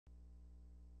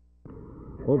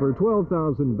Over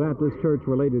 12,000 Baptist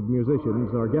Church-related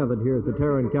musicians are gathered here at the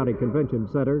Tarrant County Convention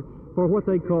Center for what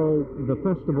they call the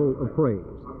Festival of Praise.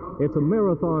 It's a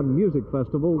marathon music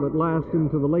festival that lasts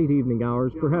into the late evening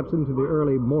hours, perhaps into the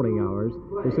early morning hours,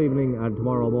 this evening and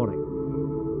tomorrow morning.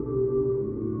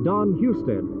 Don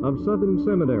Husted of Southern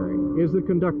Seminary is the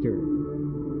conductor.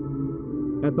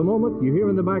 At the moment, you hear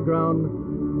in the background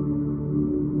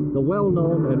the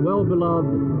well-known and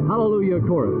well-beloved Hallelujah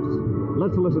Chorus.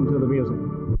 Let's listen to the music.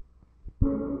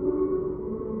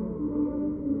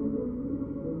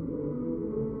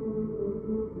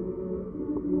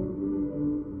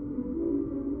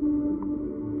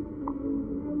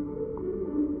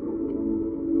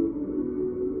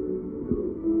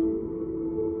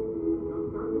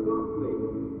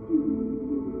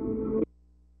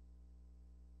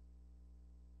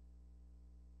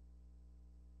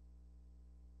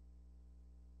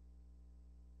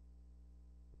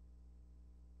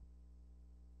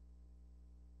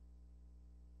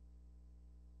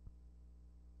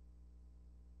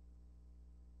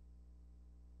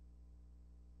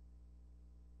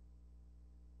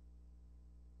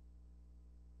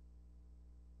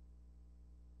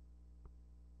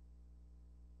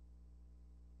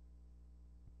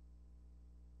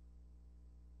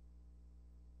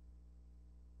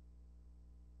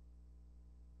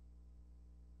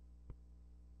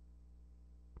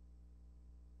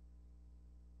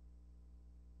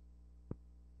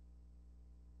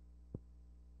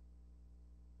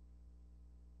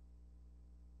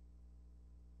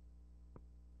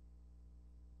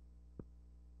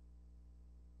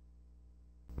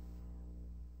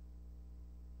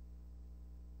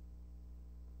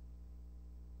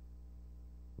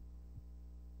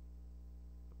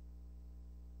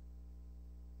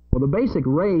 Well, the basic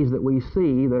rays that we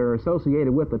see that are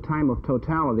associated with the time of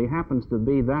totality happens to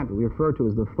be that we refer to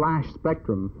as the flash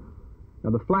spectrum. Now,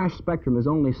 the flash spectrum is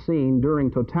only seen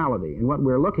during totality, and what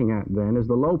we're looking at then is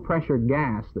the low-pressure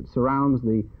gas that surrounds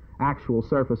the actual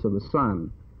surface of the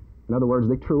sun. In other words,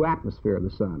 the true atmosphere of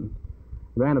the sun.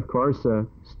 Then, of course,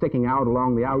 sticking out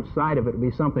along the outside of it would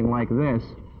be something like this.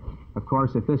 Of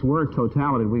course, if this were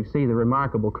totality, we'd see the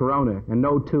remarkable corona, and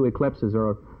no two eclipses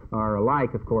are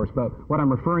alike, of course, but what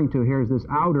I'm referring to here is this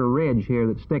outer ridge here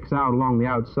that sticks out along the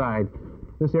outside.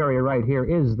 This area right here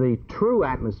is the true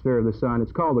atmosphere of the sun.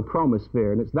 It's called the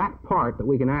chromosphere, and it's that part that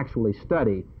we can actually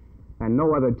study. And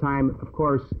no other time, of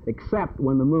course, except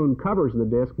when the moon covers the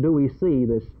disk, do we see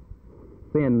this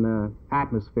thin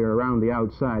atmosphere around the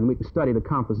outside. And we can study the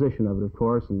composition of it, of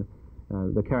course, and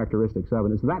the characteristics of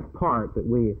it. It's that part that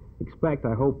we expect,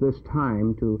 I hope, this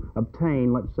time to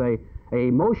obtain, let's say, a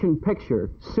motion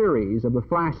picture series of the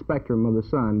flash spectrum of the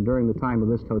sun during the time of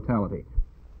this totality.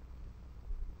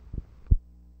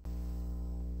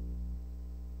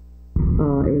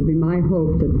 It would be my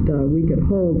hope that we could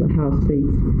hold the House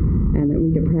seats and that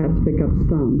we could perhaps pick up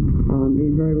some. Be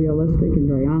very realistic and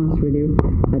very honest with you.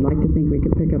 I'd like to think we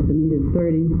could pick up the needed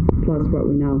 30 plus what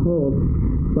we now hold.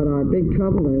 But our big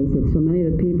trouble is that so many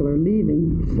of the people are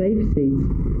leaving safe seats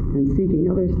and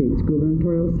seeking other seats,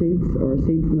 gubernatorial seats or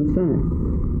seats in the Senate.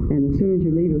 And as soon as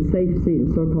you leave a safe seat, a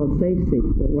so-called safe seat,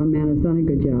 where one man has done a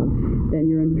good job, then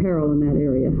you're in peril in that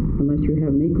area unless you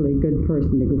have an equally good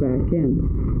person to go back in.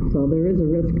 So there is a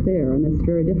risk there, and it's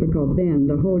very difficult then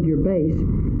to hold your base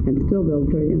and still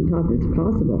build 30 on top. It's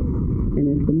possible. And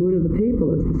if the mood of the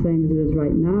people is the same as it is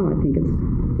right now, I think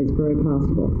it's very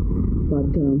possible.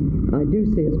 But I do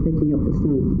see us picking up the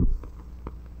Senate.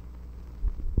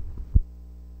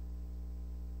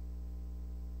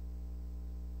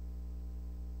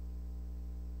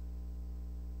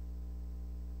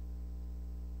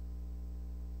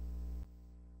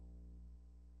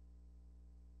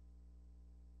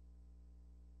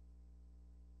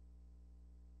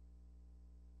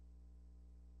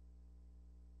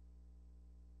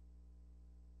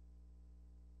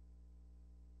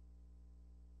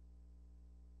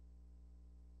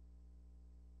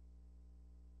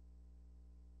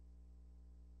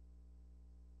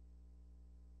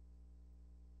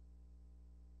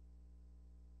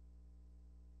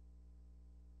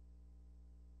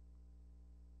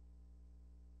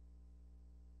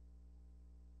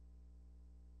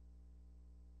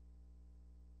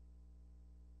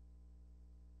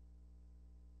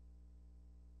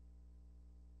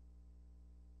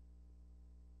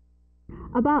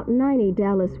 About 90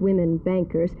 Dallas women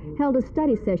bankers held a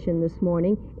study session this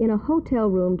morning in a hotel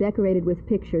room decorated with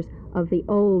pictures of the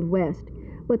Old West.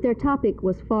 But their topic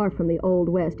was far from the Old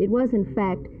West. It was, in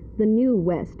fact, the New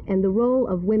West and the role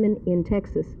of women in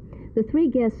Texas. The three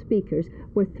guest speakers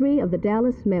were three of the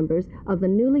Dallas members of the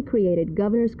newly created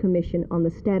Governor's Commission on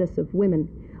the Status of Women.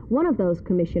 One of those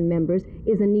commission members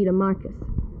is Anita Marcus.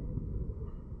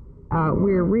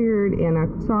 We're reared in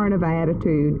a sort of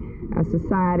attitude, a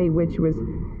society which was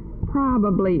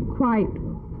probably quite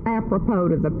apropos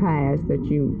to the past, that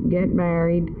you get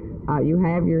married, you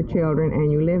have your children,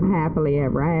 and you live happily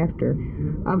ever after.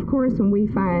 Of course, when we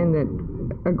find that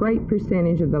a great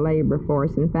percentage of the labor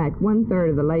force, in fact,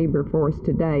 1/3 of the labor force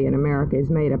today in America is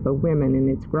made up of women, and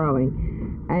it's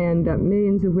growing, and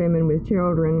millions of women with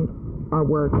children are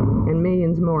working, and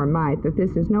millions more might, that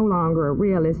this is no longer a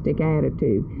realistic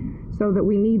attitude, so that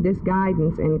we need this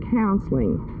guidance and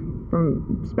counseling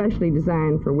specially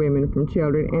designed for women from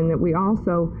children, and that we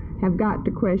also have got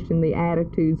to question the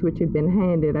attitudes which have been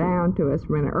handed down to us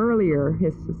from an earlier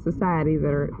society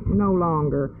that are no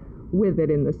longer with it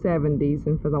in the 70s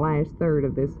and for the last third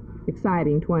of this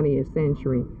exciting 20th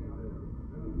century.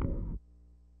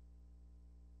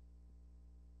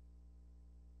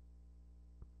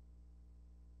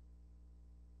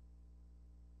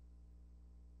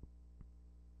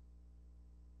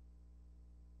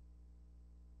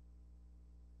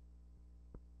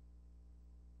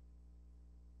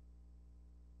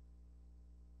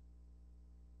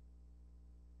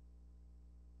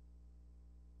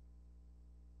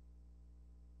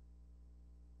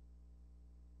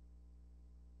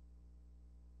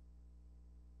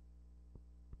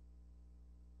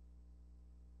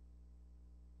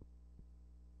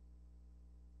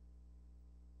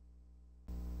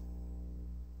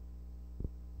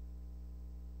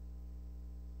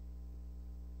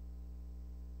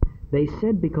 They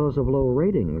said because of low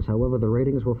ratings. However, the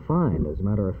ratings were fine. As a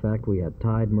matter of fact, we had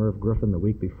tied Merv Griffin the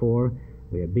week before.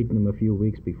 We had beaten him a few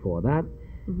weeks before that.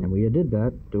 And we did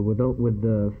that with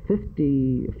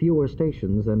 50 fewer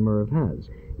stations than Merv has.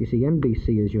 You see,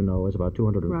 NBC, as you know, is about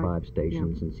 205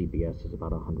 stations, and CBS is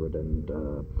about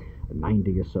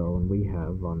 190 or so, and we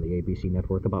have on the ABC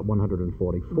network about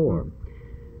 144.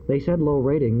 They said low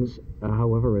ratings.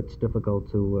 However, it's difficult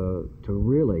to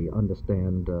really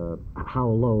understand how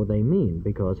low they mean,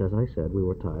 because, as I said, we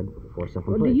were tied for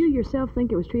second place. Do you yourself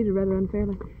think it was treated rather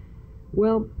unfairly?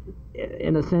 Well,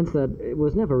 in a sense that it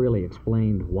was never really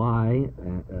explained why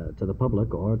to the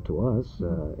public or to us.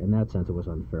 In that sense, it was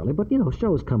unfairly. But, you know,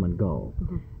 shows come and go.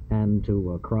 And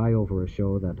to cry over a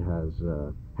show that has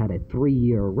had a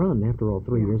 3-year run, after all,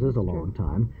 3 years is a long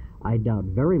time, I doubt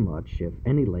very much if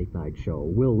any late-night show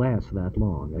will last that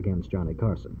long against Johnny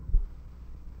Carson.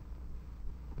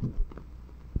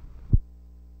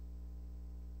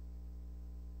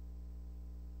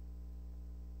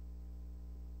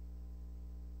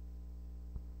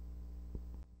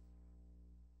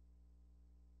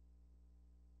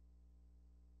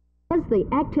 As the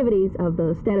activities of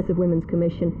the Status of Women's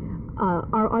Commission,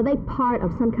 are they part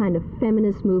of some kind of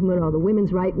feminist movement or the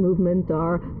women's right movement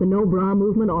or the no-bra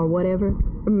movement or whatever?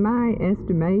 In my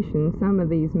estimation, some of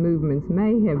these movements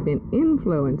may have been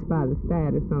influenced by the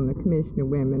Status on the Commission of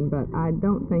Women, but I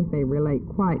don't think they relate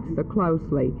quite so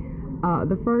closely.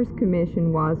 The first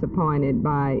commission was appointed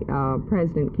by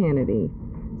President Kennedy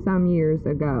some years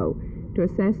ago to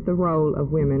assess the role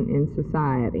of women in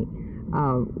society.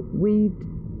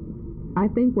 I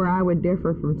think where I would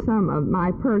differ from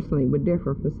I personally would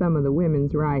differ from some of the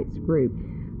women's rights group.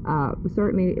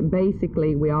 Certainly,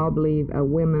 basically, we all believe a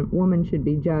woman should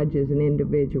be judged as an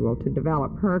individual to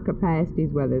develop her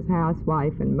capacities, whether it's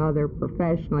housewife and mother,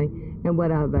 professionally, and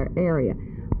what other area.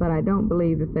 But I don't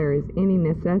believe that there is any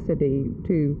necessity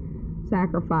to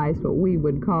sacrifice what we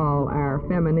would call our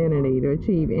femininity to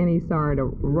achieve any sort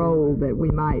of role that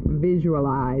we might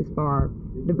visualize for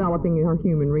developing our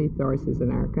human resources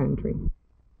in our country.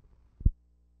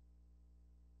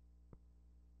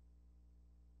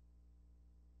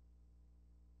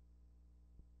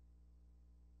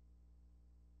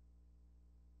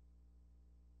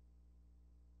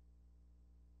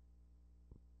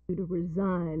 To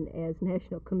resign as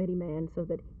National Committee man so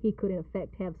that he could, in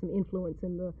effect, have some influence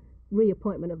in the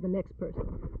reappointment of the next person.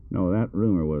 No, that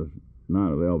rumor was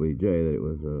not of LBJ. That it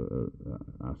was,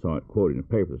 I saw it quoted in the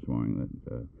paper this morning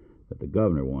that the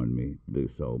governor wanted me to do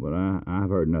so, but I've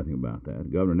heard nothing about that. The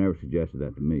governor never suggested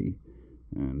that to me,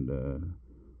 and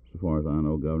so far as I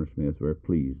know, Governor Smith's very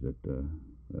pleased that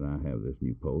I have this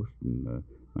new post. And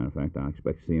matter of fact, I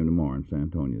expect to see him tomorrow in San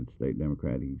Antonio at the State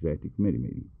Democratic Executive Committee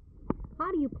meeting.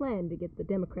 How do you plan to get the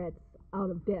Democrats out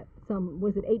of debt?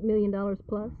 Was it $8 million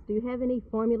plus? Do you have any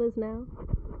formulas now?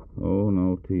 Oh,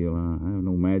 no, Teal. I have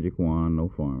no magic wand, no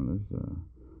formulas.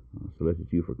 I'll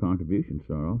solicit you for contributions to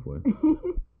start off with.